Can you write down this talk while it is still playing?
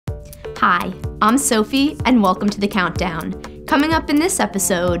Hi, I'm Sophie, and welcome to the Countdown. Coming up in this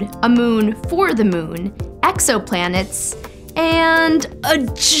episode, a moon for the moon, exoplanets, and a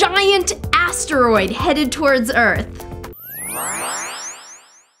giant asteroid headed towards Earth.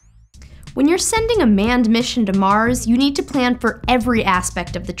 When you're sending a manned mission to Mars, you need to plan for every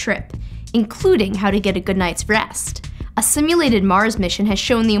aspect of the trip, including how to get a good night's rest. A simulated Mars mission has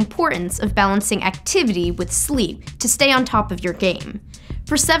shown the importance of balancing activity with sleep to stay on top of your game.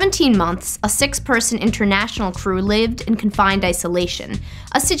 For 17 months, a 6-person international crew lived in confined isolation,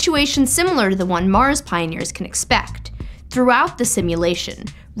 a situation similar to the one Mars pioneers can expect. Throughout the simulation,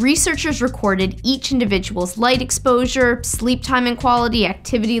 researchers recorded each individual's light exposure, sleep time and quality,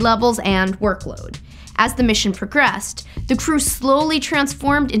 activity levels, and workload. As the mission progressed, the crew slowly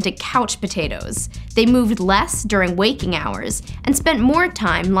transformed into couch potatoes. They moved less during waking hours and spent more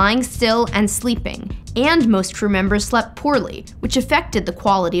time lying still and sleeping, and most crew members slept poorly, which affected the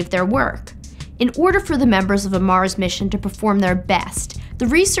quality of their work. In order for the members of a Mars mission to perform their best, the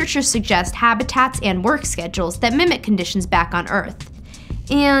researchers suggest habitats and work schedules that mimic conditions back on Earth,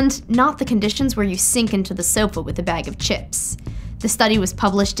 and not the conditions where you sink into the sofa with a bag of chips. The study was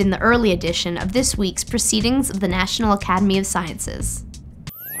published in the early edition of this week's Proceedings of the National Academy of Sciences.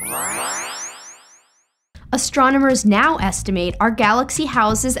 Astronomers now estimate our galaxy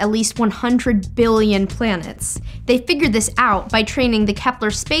houses at least 100 billion planets. They figured this out by training the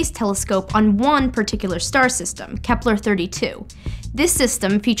Kepler Space Telescope on one particular star system, Kepler-32. This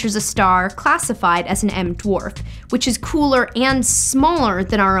system features a star classified as an M-dwarf, which is cooler and smaller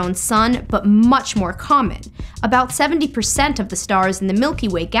than our own sun, but much more common. About 70% of the stars in the Milky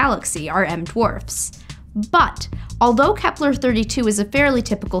Way galaxy are M-dwarfs. But although Kepler-32 is a fairly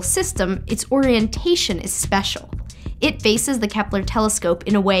typical system, its orientation is special. It faces the Kepler telescope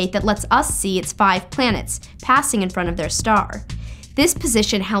in a way that lets us see its 5 planets passing in front of their star. This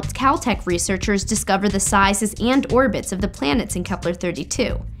position helped Caltech researchers discover the sizes and orbits of the planets in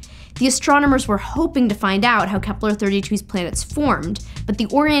Kepler-32. The astronomers were hoping to find out how Kepler-32's planets formed, but the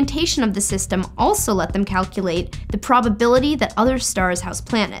orientation of the system also let them calculate the probability that other stars house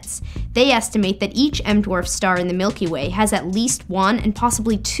planets. They estimate that each M-dwarf star in the Milky Way has at least 1 and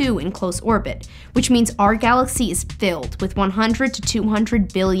possibly 2 in close orbit, which means our galaxy is filled with 100 to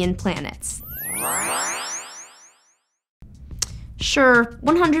 200 billion planets. Sure,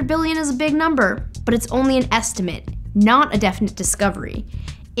 100 billion is a big number, but it's only an estimate, not a definite discovery.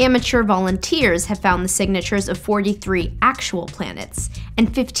 Amateur volunteers have found the signatures of 43 actual planets,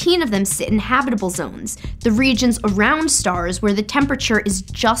 and 15 of them sit in habitable zones, the regions around stars where the temperature is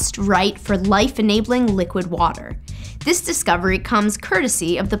just right for life-enabling liquid water. This discovery comes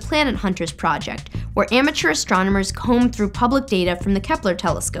courtesy of the Planet Hunters project, where amateur astronomers comb through public data from the Kepler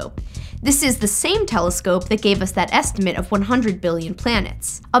telescope. This is the same telescope that gave us that estimate of 100 billion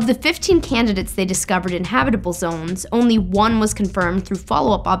planets. Of the 15 candidates they discovered in habitable zones, only 1 was confirmed through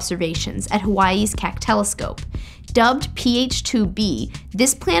follow-up observations at Hawaii's Keck telescope. Dubbed PH2b,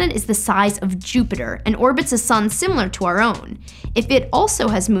 this planet is the size of Jupiter and orbits a sun similar to our own. If it also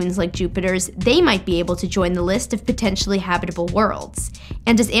has moons like Jupiter's, they might be able to join the list of potentially habitable worlds.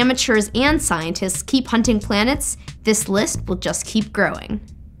 And as amateurs and scientists keep hunting planets, this list will just keep growing.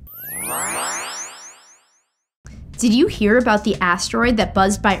 Did you hear about the asteroid that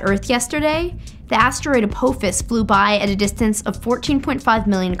buzzed by Earth yesterday? The asteroid Apophis flew by at a distance of 14.5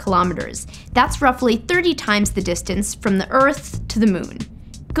 million kilometers. That's roughly 30 times the distance from the Earth to the Moon.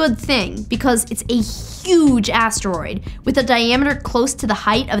 Good thing, because it's a huge asteroid with a diameter close to the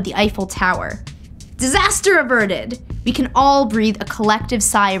height of the Eiffel Tower. Disaster averted! We can all breathe a collective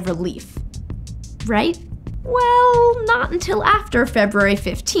sigh of relief. Right? Well, not until after February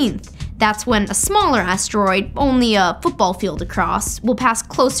 15th. That's when a smaller asteroid, only a football field across, will pass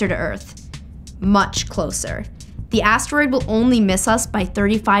closer to Earth. Much closer. The asteroid will only miss us by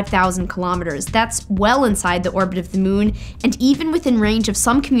 35,000 kilometers. That's well inside the orbit of the Moon, and even within range of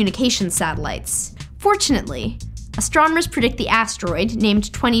some communications satellites. Fortunately, astronomers predict the asteroid,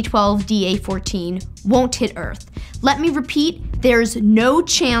 named 2012 DA14, won't hit Earth. Let me repeat, there's no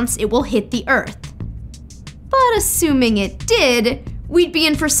chance it will hit the Earth. But assuming it did, we'd be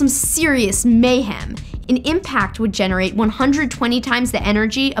in for some serious mayhem. An impact would generate 120 times the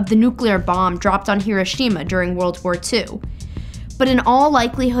energy of the nuclear bomb dropped on Hiroshima during World War II. But in all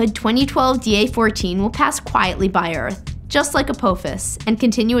likelihood, 2012 DA14 will pass quietly by Earth, just like Apophis, and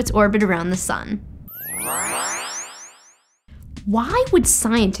continue its orbit around the sun. Why would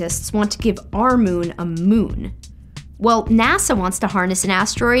scientists want to give our moon a moon? Well, NASA wants to harness an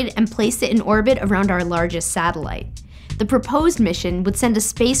asteroid and place it in orbit around our largest satellite. The proposed mission would send a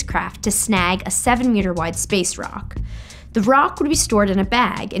spacecraft to snag a 7-meter wide space rock. The rock would be stored in a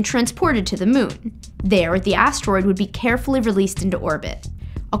bag and transported to the moon. There, the asteroid would be carefully released into orbit.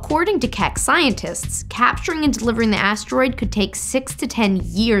 According to Keck scientists, capturing and delivering the asteroid could take 6 to 10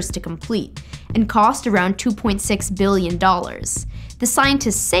 years to complete and cost around $2.6 billion. The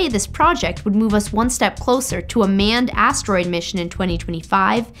scientists say this project would move us one step closer to a manned asteroid mission in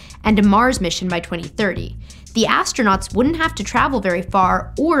 2025 and a Mars mission by 2030. The astronauts wouldn't have to travel very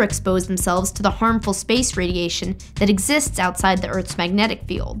far or expose themselves to the harmful space radiation that exists outside the Earth's magnetic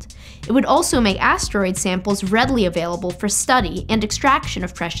field. It would also make asteroid samples readily available for study and extraction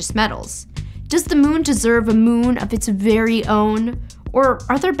of precious metals. Does the moon deserve a moon of its very own? Or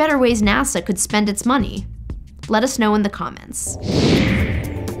are there better ways NASA could spend its money? Let us know in the comments.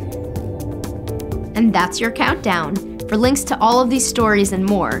 And that's your countdown. For links to all of these stories and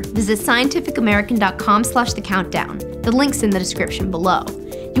more, visit scientificamerican.com/thecountdown. The link's in the description below.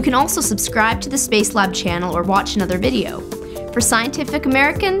 You can also subscribe to the Space Lab channel or watch another video. For Scientific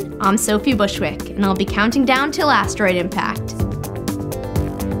American, I'm Sophie Bushwick, and I'll be counting down till asteroid impact.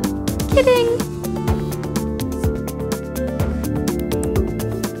 Kidding!